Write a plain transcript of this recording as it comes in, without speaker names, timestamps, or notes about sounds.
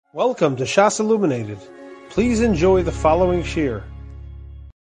Welcome to Shas Illuminated. Please enjoy the following shir.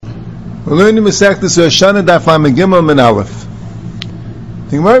 We're learning Masechtas Rosh Hashanah Daf Lamed Gimel Min Aleph.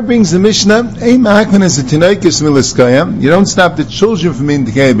 The Gemara brings the Mishnah, Ein Ma'akman is a Tinoikis Miliskaya. You don't stop the children from being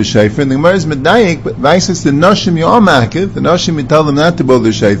Tekei B'Shefer. And the Gemara is Medayik, but Vaisis the Noshim you are Ma'akiv. The Noshim you tell them not to blow the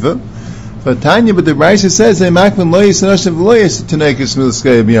Shefer. But Tanya, but the Raisa says, Ein Ma'akman lo yis Noshim v'lo yis a Tinoikis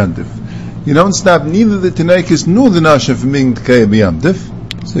Miliskaya B'Yantif. You don't stop neither the Tinoikis nor the Noshim from being Tekei B'Yantif.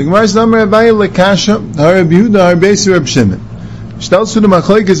 So the Gemara is Amar Rabbi Lekasha, Rabbi Yehuda, Rabbi Reb Shimon. Shtalz to the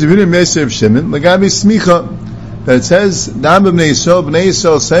Machlokes of Yehuda and Reb Shimon, Lagabi Smicha, that it says, Dam B'nei Yisrael,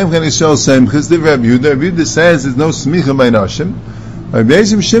 Seimcha Yisrael, Seimcha, the Rabbi Yehuda. Rabbi Yehuda says there's no Smicha by Nashim. Rabbi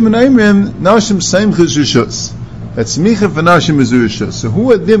Reb Shimon Aimrim, Nashim Seimcha is Rishus. That Smicha for Nashim is Rishus. So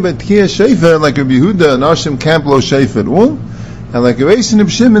who had them by Tkiya Shefer, like Rabbi Yehuda, Nashim can't blow Shefer at all, and like Rabbi Reb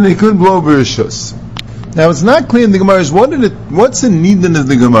Shimon, they couldn't blow Rishus. Now it's not clear in the Gemara what's the needin of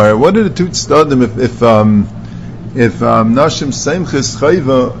the Gemara? What are the two tzadim if Nashim Seimchis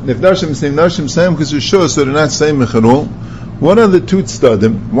Chayva, if Nashim Seimchis Rishus, so they're not Seimch at all? What are the two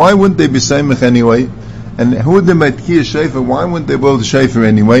tzadim? Why wouldn't they be Seimch anyway? And who would they make Tkiya Shefer? Why wouldn't they blow the Shefer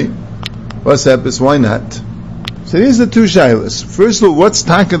anyway? What's happens? Why not? So these are two shaylas. First of all, what's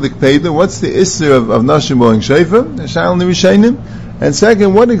Taka the Kpeda? What's the Isser of Nashim blowing Shefer? The Shayl Nirishainim. And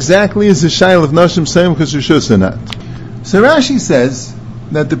second, what exactly is the shayla of Nashim Seimchis Rishus or not? So Rashi says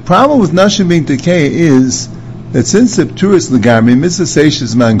that the problem with Nashim being Tekei is that since the Pturis Legarmi, Mitzvah Seish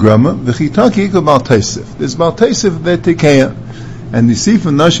is Man Grama, V'chitaki Yikol Bal Taisif. There's Bal Taisif that Tekeya. And you see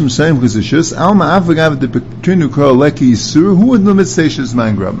from Nashim Seimchis Rishus, Alma Avagav the Petrinu Kro Leki Yisur, who would know Mitzvah Seish is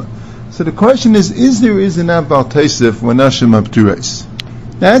Man Grama? So the question is there or is there not Bal Taisif when Nashim are Pturis?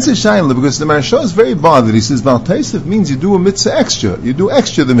 Now that's a shayla because the Maharsha is very bothered. He says, Bal Taisif means you do a mitzvah extra. You do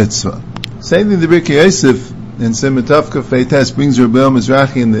extra the mitzvah. Same thing the Birkei Yosef in Semitavka Feitas brings Rabbi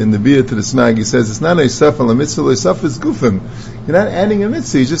Mizrahi in the beer to the Smag. He says, it's not a safal, a mitzvah, a safal is gufim. You're not adding a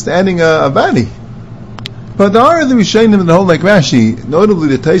mitzvah, you're just adding a body. But there are the Rishonim in the whole like Rashi,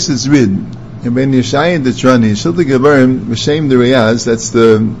 notably the Taisis Rid, and Ben Yeshayim the Trani, Shilta Gebarim, Meshem the Reyaz,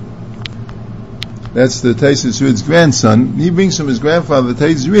 that's the Taisis Rid's grandson. He brings from his grandfather,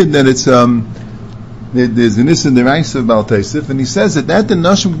 Taisis Rid, that it's, there's an Issa Deraisa of Bal Taisif, and he says that the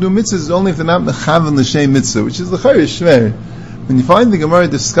Nashim do mitzvahs is only if they're not Mechavan L'Shem mitzvah, which is the Chayr Shver. When you find the Gemara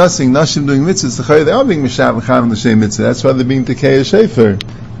discussing Nashim doing mitzvahs, the Chayr, they are being Mechavan L'Shem mitzvah. That's why they're being Tekei Shefer.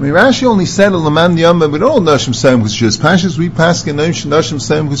 I mean, Rashi only said a Laman Yamba, but all Nashim Seimchis Rishus. Pashas we pass in Nashim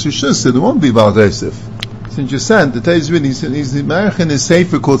Seimchis Rishus, so there won't be Bal Taisif. Since you said, the Taiz Rid, he's the Marachin is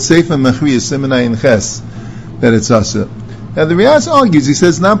Sefer called Sefer Mechriya Simonai in Ches, that it's Asa. Now the Riyaz argues, he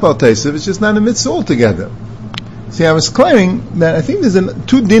says not Bal Taisif, it's just not a mitzvah altogether. See, I was claiming that I think there's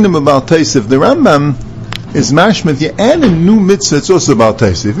two dinim about Taisif. The Rambam is mashma, if you add a new mitzvah, it's also Bal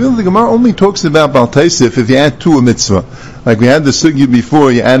Taisif. You know, the Gemara only talks about Bal Taisif if you add to a mitzvah. Like we had the sugya before,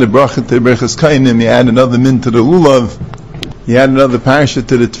 you add a bracha to Berachas Kainim, you add another min to the lulav, you add another parasha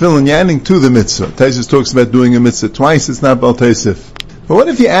to the tefillin, you're adding to the mitzvah. Taisif talks about doing a mitzvah twice, it's not Bal Taisif. But what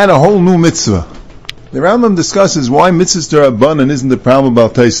if you add a whole new mitzvah? The Rambam discusses why mitzvahs derabanan isn't the problem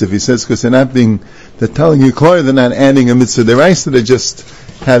about Taisif. He says because they're telling you clear, they're not adding a mitzvah deraisa, they're just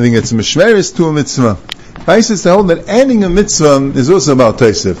having its mishmeris to a mitzvah. Taisif to hold that adding a mitzvah is also about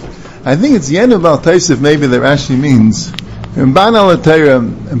Taisif. I think it's yen about Taisif maybe that Rashi means. In Ban al-Atayra,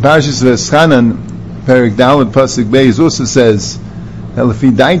 in Parashas V'eschanan, Perik Dalet Pasuk Beis also says that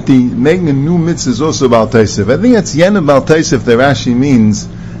Lefidaiti, making a new mitzvah is also about Taisif. I think that's yen about Taisif that Rashi means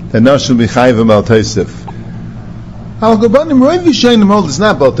that Nashim be chayiv about Taisif. Al-Gabanim Roiv Yishayim hold is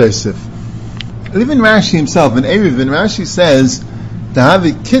not about Taisif. Even Rashi himself, in Eruvin, Rashi says to have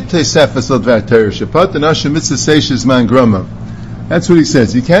a kit Taisef al Dvar Torah Shapat the Nashim mitzvah seishes man grama. That's what he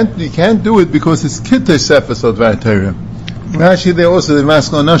says. You can't do it because it's kit Taisef al Dvar Torah. Rashi there also the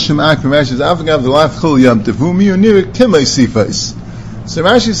Maskal Nashim Akrim Rashi says Avagav the Laf Chol Yom Tevumi Unir Kimay Sifais. So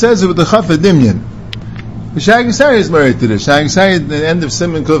Rashi says it with the Chaf Adimyan. The Shagisari is married to this. Shagisari at the end of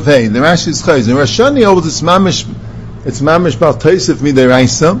Simon Kuf Hey. The Rashi is Chayz. And Rosh Hashanah holds it's mamish Bal Taisif midei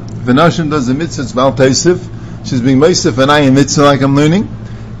Raisa. If a Nashim does the mitzvah, it's Bal Taisif. She's being Meisif and I in mitzvah like I'm learning.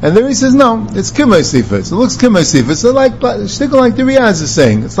 And then he says, no, it's Kimay Sifais. It looks Kimay Sifais. It's like the Riyaz is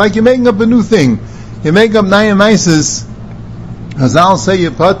saying. It's like you're making up a new thing. You make up Nayim Maises. Hazal say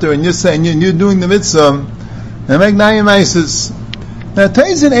you're Pater and you're saying you're doing the mitzvah. And make Nayim Maises. Now,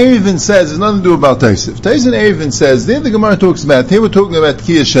 Taisin Eruvin says, there's nothing to do about Taisif. Taisin Eruvin says, there the Gemara talks about, here we're talking about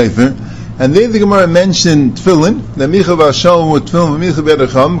Tkiya Shefer, and there the Gemara mentioned Tfilin, that Micha V'Ashalom with Tfilin, Micha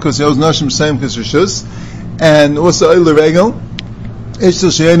B'Yadacham, because he was Nashim Seimchis Rishus, and also Eile Regel, Ishtal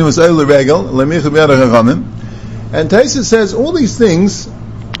Sheyenu was Eile Regel, Micha B'Yadacham. And Taisin says, all these things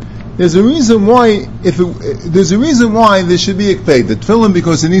there's a reason why there's a reason why there should be ekped. The tefillin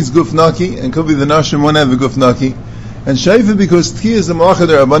because it needs guf naki, and could be the nashim won't have a guf naki, and sheifa because tki is a malacha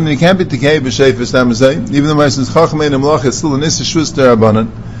derabanan. You can't be tikei b'sheifa stamazay, even though my son's chachamei and malacha is still an issa shus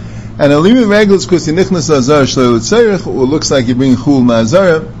derabanan. And a limit regulates because you nichnas azar shleil tzarich, or looks like you bring chul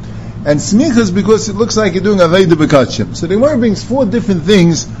ma'azara, and smichas because it looks like you're doing aveda b'kachim. So the Gemara brings 4 different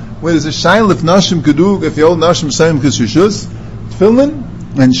things where there's a shail if nashim kedug, if the old nashim sayim k'sushus, tefillin,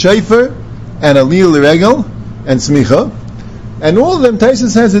 and shayfer, and aliyah l'regel, and smicha, and all of them,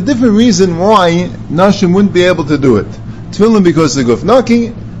 Taisus has a different reason why nashim wouldn't be able to do it. Tefillin because of guf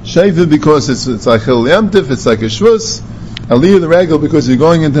naki, shayfer because it's like chil yamtif, it's like a shvus, aliyah l'regel because you're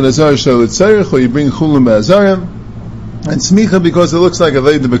going into the zar shel tzarich, or you bring chulim ba'azarim, and smicha because it looks like a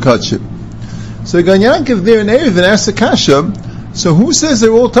veda b'kachim. So Gan Yankov there in Erev and asks the kasha, so who says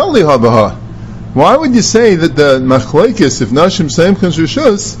they're all totally habaha? Why would you say that the machlekes, if nashim seim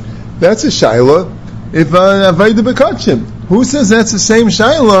konshus, that's a shaila, if aveda b'kachim? Who says that's the same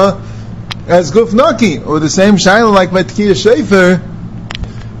shaila as guf naki, or the same shaila like by tkiya shefer?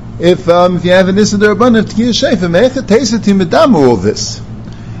 If you have an issa derabanan tkiya shefer, me'echet teisati medamu all this.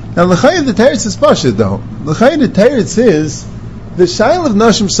 Now l'chayim the teretz is pashut though. L'chayim the teretz is the shaila of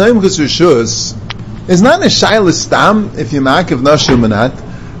nashim seim konshus is not a shaila stam if you mak of nashim or not.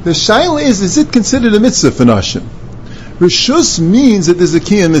 The shaila is it considered a mitzvah for nashim? Rishus means that there's a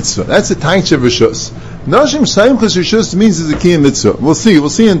kiyum mitzvah. That's a tainch of Rishus. Nashim Saimchas Rishus means there's a kiyum mitzvah. We'll see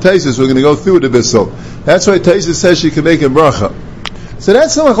in Taisus, we're going to go through it a bit so. That's why Taisus says she can make a bracha. So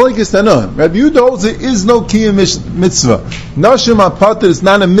that's the machlekes Tanah. Rabbi Yehuda holds there is no kiyum mitzvah. Nashim apater is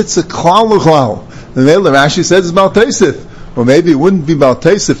not a mitzvah klal l'klal. The Rashi says it's Baal Taisif. Or maybe it wouldn't be Baal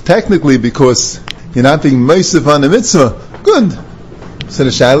Taisif technically because you're not being meisif on the mitzvah. Good. So the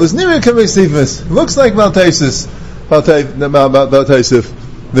shaila is nira kameisifus. Looks like Baal Taisif. The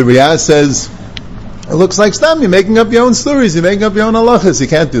Riyaz says it looks like stam. You're making up your own stories. You're making up your own halachas. You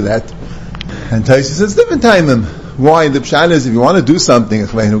can't do that. And Taisif says different time. Why? The pshat is if you want to do something,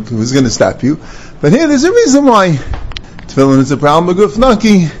 who's going to stop you? But here there's a reason why. Tefillin is a problem of guf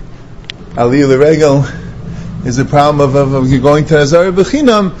naki. Aliyah l'regel is a problem of you going to azar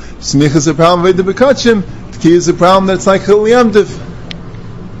b'chinam. Smicha is a problem of veda b'kachim. Tki is a problem that's like chil yamtiv.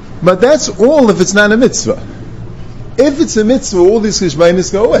 But that's all if it's not a mitzvah. If it's a mitzvah, all these cheshbainis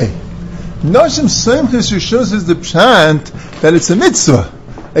go away. Nashim Seimchas Rishus is the pshat that it's a mitzvah.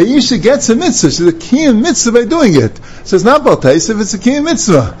 A Yisha gets a mitzvah. She's a kiyum mitzvah by doing it. So it's not Baal Taisif, it's a kiyum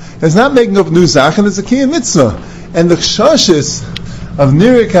mitzvah. It's not making up new zachen, it's a kiyum mitzvah. And the chshashes of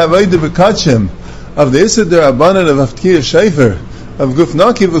Nirik Havayda B'Kachim, of the Issa Derabanan, of Avtkiya Shefer, of Guf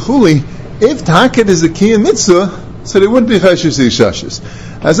Naki V'chuli, if Taket is a kiyum mitzvah, so there wouldn't be chashish chashis.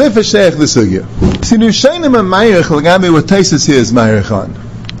 As if a sheikh the sugya. See, the Shainim and Ma'irich, Lagabi, what Taisus here is Ma'irich on.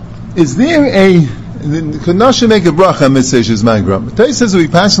 Is there could Nasha make a bracha mitzvah she's mangram? Taisus will be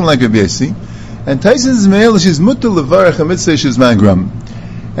passing like Rabbi Yesi, and Taisus is male, she's mutter levarach a mitzvah she's mangram.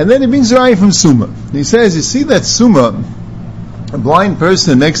 And then he brings Raya from Summa. He says, you see that Summa, a blind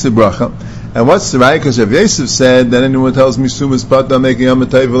person makes the bracha, and what's the Raya? Because Rabbi Yosef said that anyone tells me Summa's pata making Yom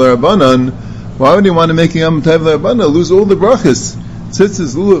Tov l'Rabbanan, why would he want to make Yom Tov l'Rabbanan? Lose all the brachas.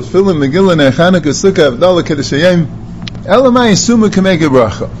 Tzitzis, Lulav, Filim, Megillah, Nechanukah, Sukkah, Avdallah, Kedeshayim. Elamai, Summa can make a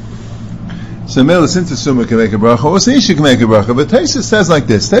bracha. So Mela, since the Summa can make a bracha, also Isha can make a bracha. But Taisus says like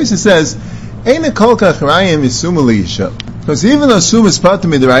this. Taisus says, Eina kol kach rayim is Summa li'isha. Because even though Summa is part of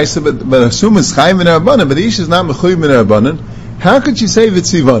Midraisa, but Summa is chayim in Rabbanan, but Isha is not mechuyim in Rabbanan, how could she say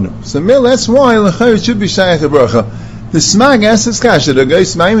Vitzivanu? So Mela, that's why L'chayr it should be Shayach a bracha. The Smag asks this kasha, the guy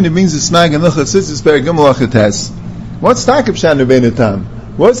Smayim, and he brings the Smag and L'chad Tzitzis per Gimel Achates. What's Takab Shan Rebbeinu Tam?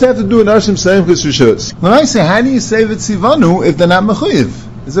 What does it have to do with Nashim Seim Cheshus? When I say, how do you say Vitzivanu if they're not mechuyev?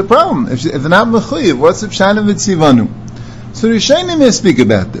 There's a problem. If they're not mechuyev, what's the pshat of Vitzivanu? So the Rishonim here speak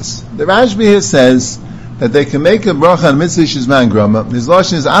about this. The Rashbi here says that they can make a bracha on mitzvah shizman grama. His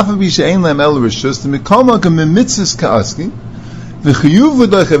lashon is afav she'ein lahem el rishus to mikol makom mitzvahs ka'aski v'chiyuv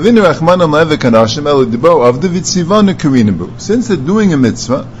v'dachavinu rachmanam le'evek hanashim el dibo of the Vitzivanu karinabu. Since they're doing a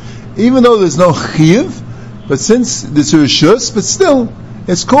mitzvah, even though there's no chiyuv, but since it's a rishus, but still,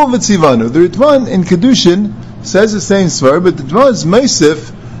 it's called Vitzivanu. The Ritvan in Kedushin says the same svar, but the Ritvan is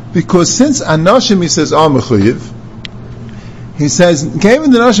Meisif, because since Anashim, he says, Mechuyev, he says, came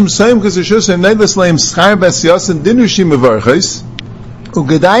in the Nashim Soim, because Rishus, and Neidlas Leim Schar Bas Yasin, Dinushim Mevarchais,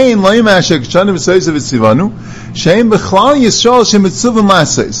 Ugadayin Loim Ashek, Chanim Sois of Vitzivanu, Sheim Bechlal Yisrael, Shem Mitzuvah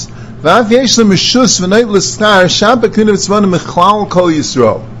Maseis, Vav Yeshlem Rishus, V'Neidlas Schar, Shab Bekuna Vitzivanu, Mechlal Kol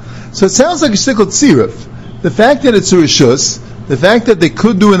Yisrael. So it sounds like a shtickle tziruf. The fact that it's a rishus, the fact that they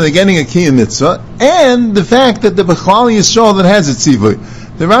could do it and they're getting a kiyum mitzvah, and the fact that the Bechlal Yisrael that has a tzivui.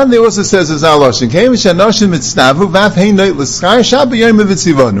 The Ran also says as Aloshin, Keim Shanoshim Mitznavu Vav Hein Noit L'Schar Shabbat Yom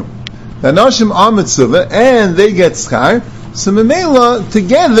Mitzivanu. The Anoshim are mitzvah and they get schar, so Memela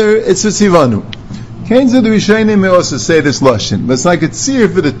together it's a tzivanu. Kainz of the Rishonim may also say this lashon, but it's like a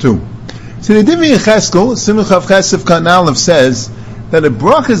tzir for the two. So the Divi Yecheskel, Simcha Chav Chesef Kan Aleph says that the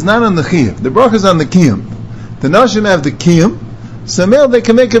bracha is not on the chiyuv, the bracha is on the kiyum. The Noshim have the kiyum, so Mel they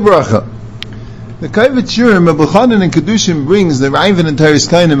can make a bracha. The Kaivet Shurim, Rabbi Chanan and Kedushim brings the Raven and Teres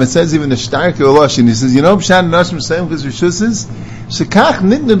Kainim, it says even the Shtarke Oloshin, he says, you know, Pshan Noshim Sayim Kuz Rishus is, Shekach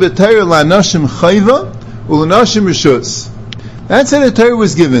Nitne B'Torah LaNoshim Chayva, U'Lanoshim Rishus. That's how the Torah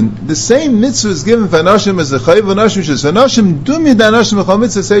was given. The same mitzvah was given for Anoshim as the Chayva, Anoshim Rishus. Anoshim Dumi Da Anoshim Echol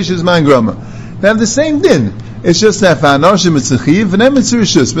Mitzvah Seishes Man Grama. They have the same din. It's just that for Anoshim it's a Chiv, and then it's a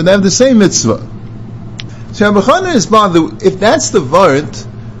Rishus, but they have the same mitzvah. So Rabbi Chanan is bothered, if that's the Vart,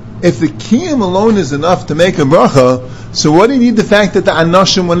 if the kiyum alone is enough to make a bracha, so what do you need the fact that the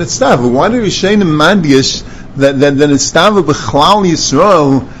anoshim when it's stava? Why do Rishonim mandish that it's stava b'chlal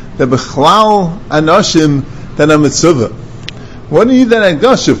Yisrael, that b'chlal anoshim that a mitzvah? What do you need that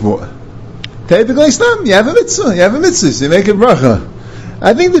agdasha for? Typically, it's not. You have a mitzvah, so you make a bracha.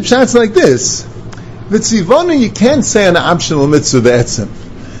 I think the pshat's like this. V'tzivanu you can't say an optional mitzvah be'etzem.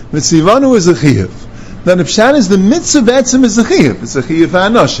 V'tzivanu is a chiyuv. Then the pshat is the mitzvah be'etzem is a chiyuv. It's a chiyuv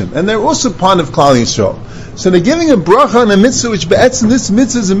ha'anoshim. And they're also part of Klal Yisrael. So they're giving a bracha on a mitzvah which be'etzem, this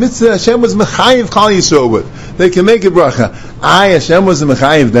mitzvah is a mitzvah Hashem was mechayiv Klal Yisrael with. They can make a bracha. Hashem was a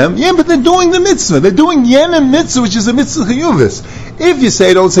mechayiv them. Yeah, but they're doing the mitzvah. They're doing yenem mitzvah, which is a mitzvah chiyuvis. If you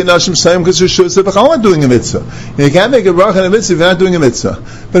say, don't say Nashim Sayim because Rishus, they're not doing a mitzvah. You can't make a bracha on a mitzvah if you're not doing a mitzvah.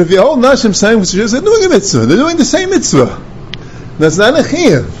 But if you hold Nashim Sayim because Rishus, they're doing a mitzvah. They're doing the same mitzvah. That's not a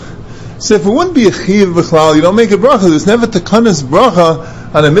chiyuv. So if it wouldn't be a chiyuv b'chlal, you don't make a bracha. There's never takanas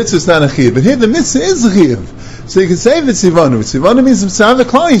bracha on a mitzvah. It's not a chiyuv. But here the mitzvah is a chiyuv. So you can say v'tzivanu. V'tzivanu means mitzvah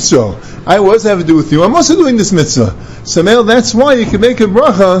klal Yisrael. I was have to do with you. I'm also doing this mitzvah. So male, that's why you can make a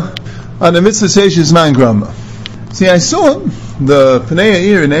bracha on a mitzvah seishes man grama. See, I saw the Pnei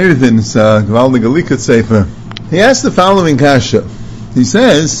Yair in Ervin's Gvaldig Alikat Sefer. He asked the following kasha. He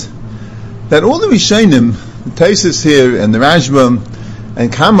says that all the Rishonim, the Taisus here and the Rashba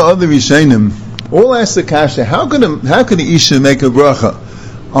and Kama other Rishonim, all ask the kasha, how can the Isha make a bracha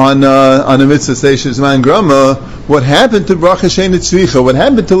on a mitzvah seishes man grama? What happened to bracha shein tzricha? What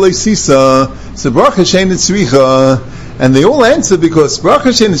happened to leisisa? It's a bracha shein tzricha. And they all answer because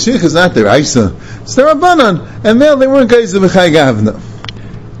bracha shein tzricha is not their Isa. It's their Rabbanan. And male, they weren't guys of Mechai Gavna.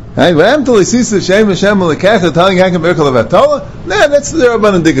 Right? What happened to leisisa Shem Hashem Malekach telling Hakim Berkel of Atola? Nah, that's the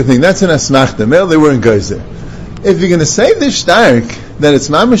Rabbanan digger thing. That's an asmachta. Male, they weren't guys there. If you're going to say this stark that it's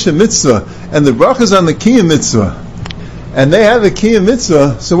mamash a mitzvah and the bracha is on the kiyum mitzvah, and they have a kiyum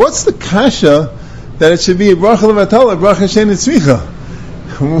mitzvah, so what's the kasha that it should be a bracha levatala, a bracha shein tzricha?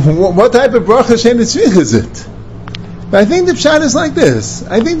 What type of bracha shein tzricha is it? But I think the pshat is like this.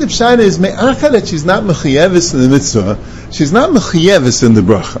 I think the pshat is me'acha that she's not mechayevis in the mitzvah. She's not mechayevis in the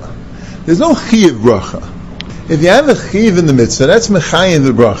bracha. There's no chiyav bracha. If you have a chiyav in the mitzvah, that's mechayev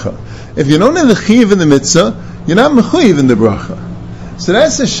the bracha. If you don't have a chiyav in the mitzvah, you're not mechayev in the bracha. So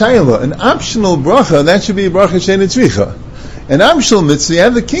that's a shayla, an optional bracha, that should be a bracha shein tzricha. An optional mitzvah, you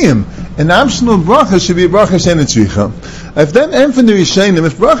have the kiyum. An optional bracha should be a bracha shein tzricha. If that end from the Rishonim,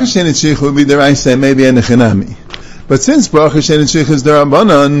 if bracha shein tzricha would be the Raisa, maybe a nechanami. But since bracha shein tzricha is the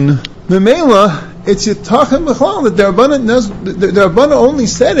Rabbanan, Memela, it's Yitachem B'chlal, that the Rabbanan only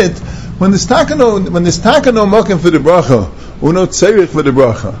said it when there's taka no mokim for the bracha, or no tzerich for the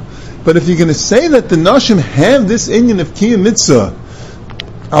bracha. But if you're going to say that the Nashim have this inyan of kiyum mitzvah,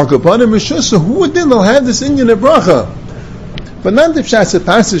 Al Kapanim Rishus, so who would then they'll have this inyan of bracha? But not the pshat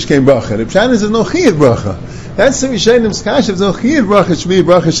sepasish came bracha. The pshat is no chiyav bracha. That's the Rishonim's kash. If no chiyav bracha, it should be a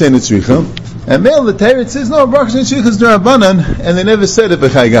bracha shein tzricha. And male the Torah says no bracha shein tzricha is the Rabbanan, and they never said it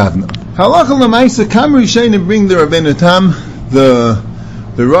b'chai gavna. Halacha l'maisa kam Rishonim bring the Rabbeinu Tam, the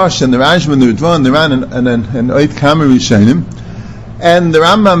Rosh and the Rashba and the Ritva and the Ran and Oit kam Rishonim. And the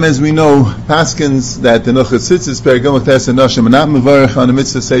Rambam, as we know, paskins that the Nochatzitz Perigam Tes and Noshim are not mevarich on the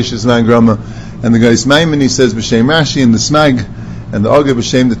mitzvah seishes man grama. And the guy's Maimon, he says b'shem Rashi and the Smag and the Oger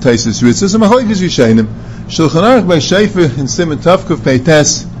b'shem the Taisus Ritz. So Mahoikis Rishonim Shulchan Aruch by Sheifer in Simon Tavkuf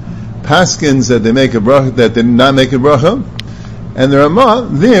Peites paskins that they make a bracha, that they did not make a bracha. And the Ramah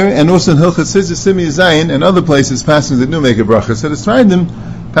there, and also in Hilchot Sitzis Simi Zayin and other places paskins that do make a bracha. So it's tried them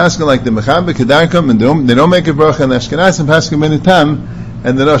paskin like the Mechaber Kedarkam, and they don't make a bracha, and the Ashkenazim paskin Benitam,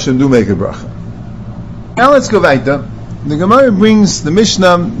 and the Roshim do make a bracha. Now let's go weiter. The Gemara brings the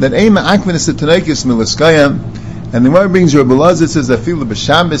Mishnah that Eima Akvenis Terekis Milaskaya, And the Gemara brings Rabbi Lazar, says, "Afilu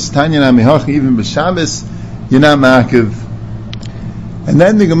b'Shabbos, Tanya namihachi, even b'Shabbos, you're not ma'akiv." And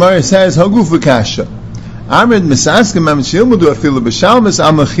then the Gemara says, "Haguf v'kasha." Amrid misaskim am shilmudu afilu b'Shabbos,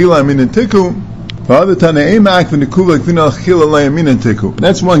 amachila amin tiku. Father Tana emak v'nikuva k'vina achila layamin tiku.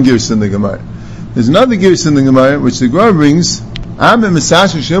 That's one girs in the Gemara. There's another girs in the Gemara which the Gemara brings. Amrid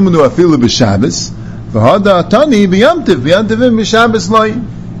misaskim shilmudu afilu b'Shabbos, v'hada tani b'yamtiv b'Shabbos loy.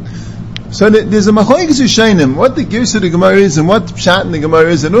 So there's a machlokes Rishonim, what the girs of the Gemara is and what pshat in the Gemara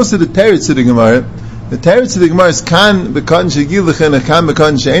is, and also the teretz of the Gemara. The teretz of the Gemara is kan b'kan shegil l'chenach, kan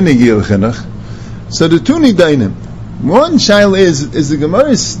b'kan she'enei gil l'chenach. So the two nidainim. One shail is the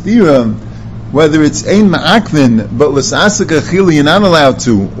Gemara's stira, whether it's ein ma'akvin, but l'sasik achili you're not allowed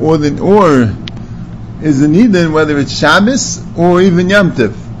to, or is the nidin whether it's Shabbos or even Yom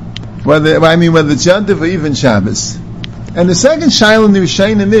Tov. Whether it's Yom Tov or even Shabbos. And the second shaila in the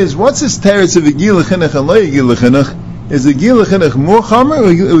Rishonim is, what's this teretz of a gil l'chenach and lo gil l'chenach? Is the gil l'chenach more chamer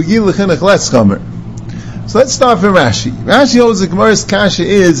or gil l'chenach less chamer? So let's start from Rashi. Rashi holds the Gemara's kasha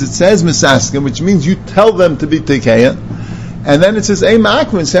is, it says misaskim, which means you tell them to be tekeya, and then it says ein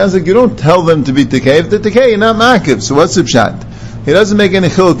ma'akvin, sounds like you don't tell them to be tekeya. If they're tekeya, you're not ma'akiv. So what's the pshat? He doesn't make any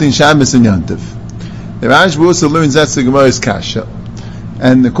chilut in Shabbos and Yom Tov. The Rashi also learns that's the Gemara's kasha.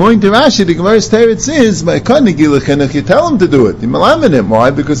 And according to Rashi, the Gemara's teretz is, by kani gil l'chenach, you tell him to do it. You malamin him.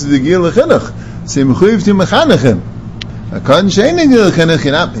 Why? Because of the gil l'chenach. So you mechuyev to mechanech him. Akan she'enei gil l'chenach,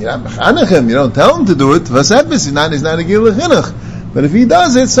 you're not mechanech him. You don't tell him to do it. Vasepis, he's not a gil l'chenach. But if he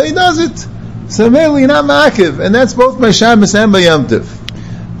does it, so he does it. So merely, you're not ma'akiv. And that's both by Shabbos and by Yom Tov.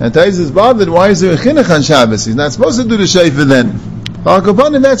 And Taiz is bothered, why is there a chinuch on Shabbos? He's not supposed to do the shayfa then.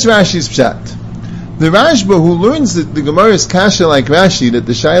 Al-Kapanim, that's Rashi's pshat. The Rashba who learns that the Gemara's kasha like Rashi, that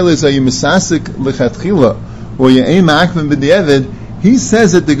the shaila is, are you misasik lechatchila, or you aim akvim b'di'evid, he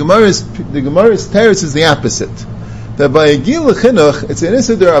says that the Gemara's teretz is the opposite. That by a gil l'chinuch, it's an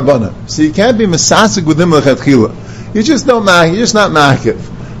issa d'rabbanan. So you can't be misasik with him lechatchila. You're just not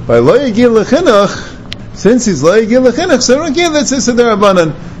ma'akiv. By lo yagil l'chinuch, since he's lo yagil l'chinuch, so don't give that's issa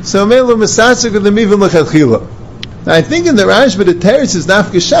d'rabbanan. So meilu misasik with him even lechatchila. Now I think in the Rashba the teretz is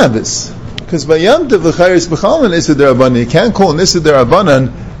nafka Shabbos. Because by Yom Tov, the Chayr is B'chalman Issa D'Rabbanan. You can't call an Issa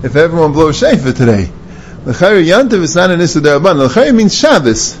D'Rabbanan if everyone blows Shayfa today. The Chayr Yom Tov is not an Issa D'Rabbanan. The Chayr means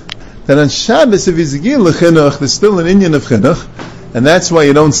Shabbos. That on Shabbos, if he's a Gil L'Chinuch, there's still an Inyan of Chinuch, and that's why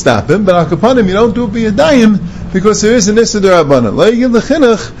you don't stop him. But Akapanim, you don't do it b'yadayim, because there is an Issa D'Rabbanan. Lo Gil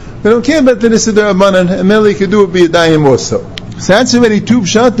L'Chinuch, we don't care about the Issa D'Rabbanan, and Meli you can do it b'yadayim also. So that's already two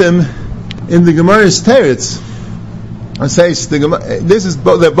pshatim in the Gemara's teretz. I say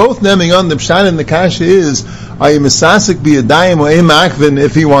they're both naming on the pshat and the kasha is, are you misasik b'yadayim or ein ma'akvin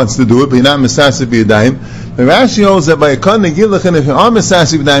if he wants to do it, but you're not misasik b'yadayim. The Rashi holds that by a kon negilachin, if you are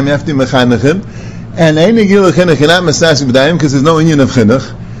misasik b'yadayim, you have to mechanechim, and ein negilachin, you're not misasik b'yadayim because there's no inyan of chinuch.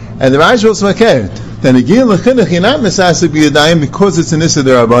 And the Rashi also makert that negilachin, you're not misasik b'yadayim because it's an issa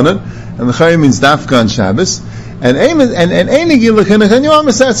d'rabbanan, and the chayim means dafka on Shabbos. And ein negil l'chinuch, and you are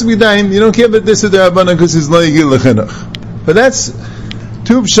misasik b'yadayim, you don't care about this d'rabbanan because it's lo yigil l'chinuch. But that's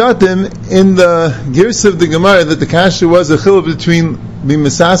two pshatim in the girs of the Gemara that the kasha was a chiluk between being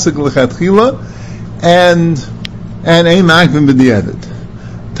misasik l'chatchila and ein ma'akvin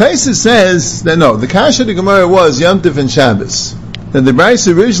b'di'evid. Taisa says that no, the kasha of the Gemara was Yom Tov and Shabbos. That the Bryce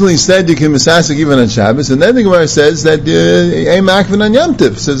originally said you can misasik even on Shabbos, and then the Gemara says that ein ma'akvin on Yom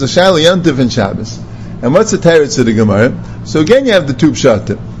Tov. Says a shaila Yom Tov and Shabbos. And what's the teretz of the Gemara? So again, you have the two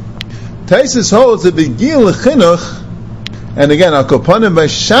pshatim. Taisa holds that b'gil l'chinuch. And again, al kopanim by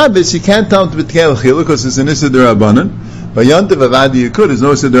Shabbos, you can't tell him to be tekel l'chila because it's an issa d'rabbanan. By Yom Tov avadi you could, there's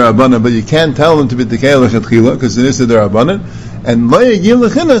no issa d'rabbanan, but you can't tell him to be tekel l'chila because it's an issa d'rabbanan. And lo yagil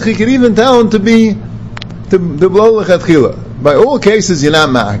l'chinuch, you could even tell him to blow l'chatchila. By all cases, you're not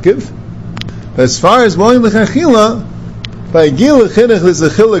ma'akiv. But as far as blowing l'chatchila, by gil l'chinuch, there's a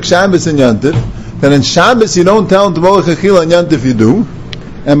chiluk Shabbos and Yom Tov. Then in Shabbos, you don't tell him to blow l'chatchila, and Yom Tov you do.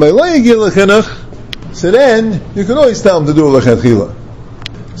 And by lo yagil l'chinuch, so then, you can always tell him to do l'chatchila.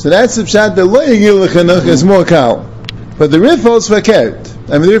 So that's the pshat that lo yagil l'chinuch is more kal. But the Rif holds fakert.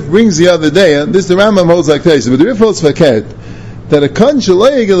 I mean, the Rif brings the other day, and this the Rambam holds like this, but the Rif holds fakert, that a kon shel lo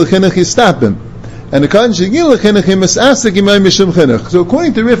yagil l'chinuch, you stop him. And a kon shel yagil l'chinuch, he misasik imay mishum chinuch. So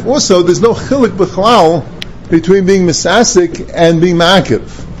according to Rif also, there's no chiluk b'chlal between being misasik and being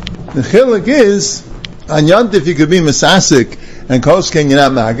ma'akiv. The chiluk is, on Yom Tov you could be misasik, and koshken you're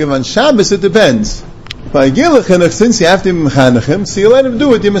not ma'akiv. On Shabbos it depends. By gil l'chinuch, since you have to be mechanechim, so you let him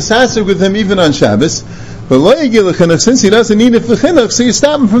do it, you're misasik with him even on Shabbos. But lo yagil l'chinuch, since he doesn't need it for chinuch, so you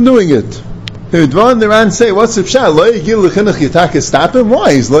stop him from doing it. The Ridvan and the Ran say, what's the pshat? Lo yigil l'chinuch yitaka, stop him?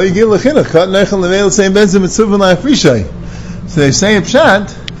 Why? He's lo yigil l'chinuch. Kat neichel leveil same benzim mitzvah la'afrishay. So they say in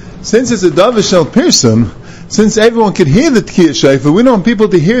pshat, since it's a davar shel pirsum, since everyone could hear the Tkiyah Shofar, we don't want people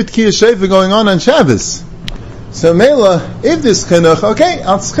to hear Tkiyah Shofar going on Shabbos. So Mela, if there's chinuch, okay,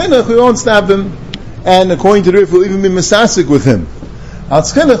 al chinuch we won't stop him, and according to the Rif, we'll even be misasik with him. Al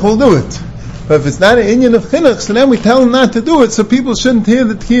chinuch we'll do it. But if it's not an inyan of chinuch, so then we tell him not to do it, so people shouldn't hear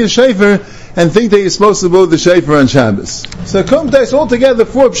the Tkiyah Shofar and think that you're supposed to blow the Shofar on Shabbos. So Kumtais altogether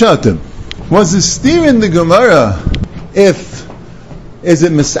 4 pshatim. Was the steer in the Gemara, is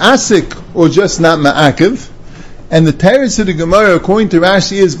it misasik or just not ma'akiv? And the teretz of the Gemara, according to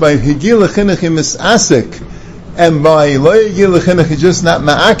Rashi, is by higil l'chinuch misasik, and by lo higil l'chinuch just not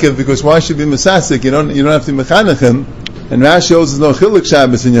ma'akiv, because why should be misasik? You don't have to mechanech him. And Rashi holds no chiluk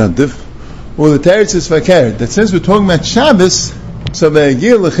Shabbos in Yantiv. Or the teretz is fakir, that since we're talking about Shabbos, so by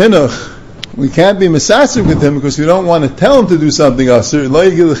higil l'chinuch we can't be misasik with him because we don't want to tell him to do something aser. Lo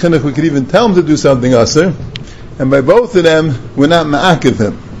higil l'chinuch we could even tell him to do something aser, and by both of them we're not ma'akiv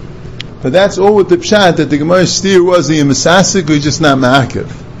him. But that's all with the pshat that the Gemara steer was he a misasik or just not ma'akiv.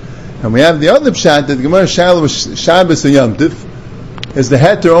 And we have the other pshat that the Gemara Shiloh was Shabbos and Yom Tiv, is the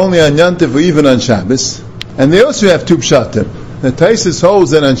heter only on Yom Tiv or even on Shabbos. And they also have 2 pshatim. The Taisus holds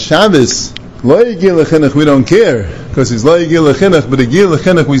that on Shabbos, lo yigil l'chinuch we don't care, because he's lo yigil l'chinuch, but yigil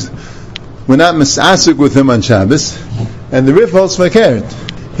l'chinuch we're not misasik with him on Shabbos. And the Rif holds fakert.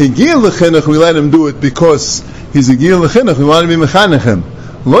 Yigil l'chinuch we let him do it because he's yigil l'chinuch, we want to be mechanech him.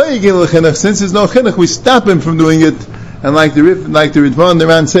 Lo yigil l'chinuch, since there's no chinuch, we stop him from doing it, and like the Ritvan and the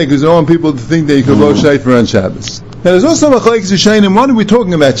Ran say, because we don't want people to think that you can blow shofar on Shabbos. Now there's also machlokes Rishonim. What are we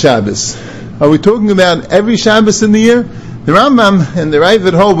talking about Shabbos? Are we talking about every Shabbos in the year? The Rambam and the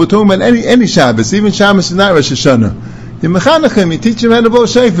Ravid hold we're talking about any Shabbos, even Shabbos is not Rosh Hashanah. You mechanech him, you teach him how to blow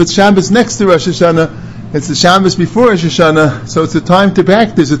shofar. It's Shabbos next to Rosh Hashanah. It's the Shabbos before Rosh Hashanah, so it's a time to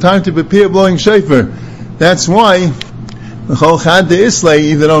practice, a time to prepare blowing shofar. That's why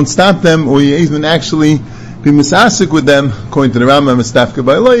either don't stop them or you even actually be misasik with them, according to the Rambam Mistafka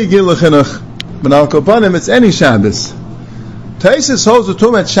by lo yigil l'chinuch. But al kopanim it's any Shabbos. Taisus holds we're talking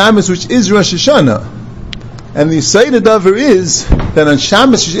about Shabbos which is Rosh Hashanah. And the Yisayid Davar is that on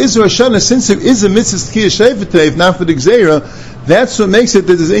Shabbos which is Rosh Hashanah, since there is a mitzvah Tkiyah Shofar today, if not for the Gzeira, that's what makes it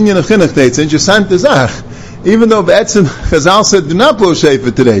that there's inyan of chinuch today. It's interessant zach. Even though Be'etzim Chazal said do not blow shofar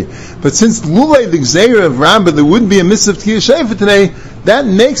today, but since Lulei the Gzeira of Rambam there wouldn't be a mitzvah Tkiyah Shofar today, that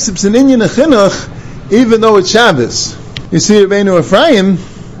makes it an inyan of chinuch even though it's Shabbos. You see Rabbeinu Ephraim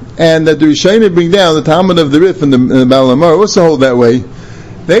and that the Rishonim bring down the Talmud of the Rif and the Baal Amar also hold that way.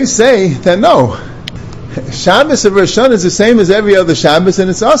 They say that no, Shabbos of Rosh Hashanah is the same as every other Shabbos, and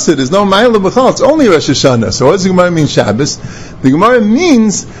it's Asr. There's no Ma'ila B'chal. It's only Rosh Hashanah. So what does the Gemara mean Shabbos? The Gemara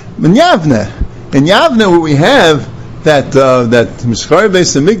means in Yavne. In Yavne, where we have that Mishchar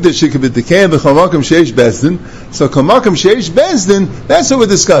Beis Hamikdash could be Tekei B'chol Makom Sheish Bezdin. So Kol Makom Sheish Bezdin, that's what we're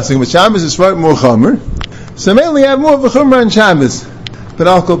discussing. But Shabbos is far more Chomer. So mainly we have more of a Chomer on Shabbos. But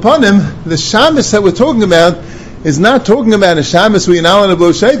Al Kopanim, the Shabbos that we're talking about is not talking about a Shabbos where you're not allowed to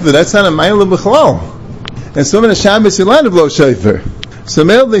blow shofar. That's not a Ma'ila B'chalal. And so many Shabbos you're allowed to blow shofar. So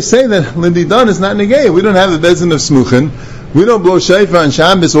they say that Lindy Don is not negay. We don't have a bezin of smuchin. We don't blow shofar on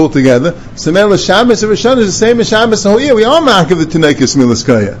Shabbos altogether. So Shabbos of Rosh Hashanah is the same as Shabbos the whole year. We are ma'akev the Tineikus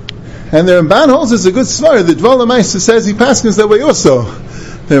Milaskaya. And the Ramban holds is a good svara. The Dvar Lamaisa says he paskins that way also.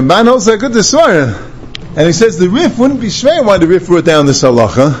 The Ramban holds a good svara. And he says the Rif wouldn't be shver why the Rif wrote down this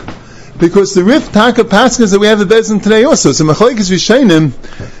halacha, because the Rif taka paskins that we have the bezin today also. So Machlekes Rishonim,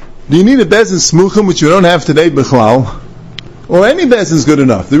 do you need a bezin smuchim which you don't have today b'chlal, or any bezin's good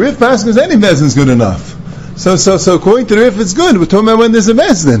enough? The Rif paskins any bezin's good enough. So according to the Rif it's good. We're talking about when there's a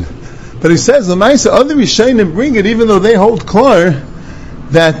bezin. But he says Lamaisa other Rishonim bring it even though they hold klar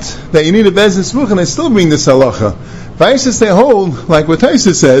that you need a bezin smuchim. They still bring this halacha. Vaisis they hold like what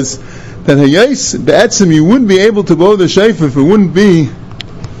Taisa says, that hayais be'etzim you wouldn't be able to blow the shofar if it wouldn't be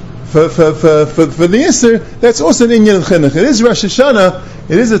for the Yisr. That's also an inyan of chinuch. It is Rosh Hashanah.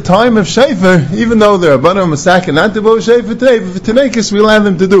 It is a time of shofar, even though there are Bana Masaka not to blow shofar today. But for Tanekis we allow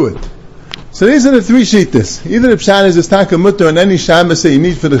them to do it. So these are the 3 shittas. Either the pshat is a taka mutter on any Shabbos that you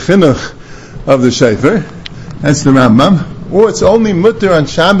need for the chinuch of the shofar. That's the Rambam. Or it's only mutter on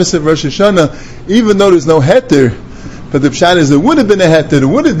Shabbos of Rosh Hashanah, even though there's no heter. But the pshat is there would have been a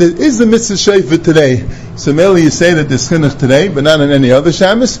heter. There is the mitzvah shofar today. So mainly you say that there's chinuch today, but not on any other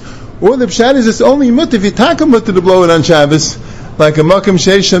Shabbos. Or the pshat is it's only mutter if you taka mutter to blow it on Shabbos, like a makom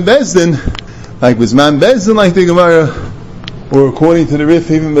sheish and bezdin, like bizman bezdin, like the Gemara, or according to the Rif,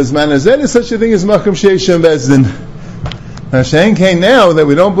 even bizman azed is such a thing as makom sheish and bezdin. Hashem came now that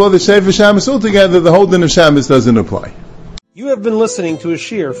we don't blow the Shofar Shabbos altogether, the whole din of Shabbos doesn't apply. You have been listening to a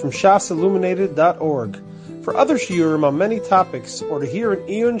shiur from shasilluminated.org. For other shiurim on many topics, or to hear an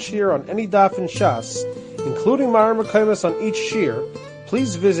iyun shiur on any daf in Shas, including Mara Mekaymas on each shiur,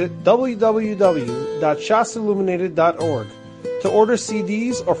 please visit www.shasilluminated.org. To order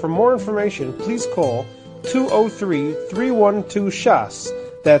CDs or for more information, please call 203-312-SHAS.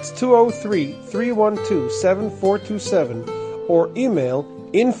 That's 203-312-7427, or email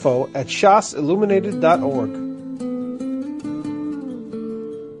info@shasilluminated.org.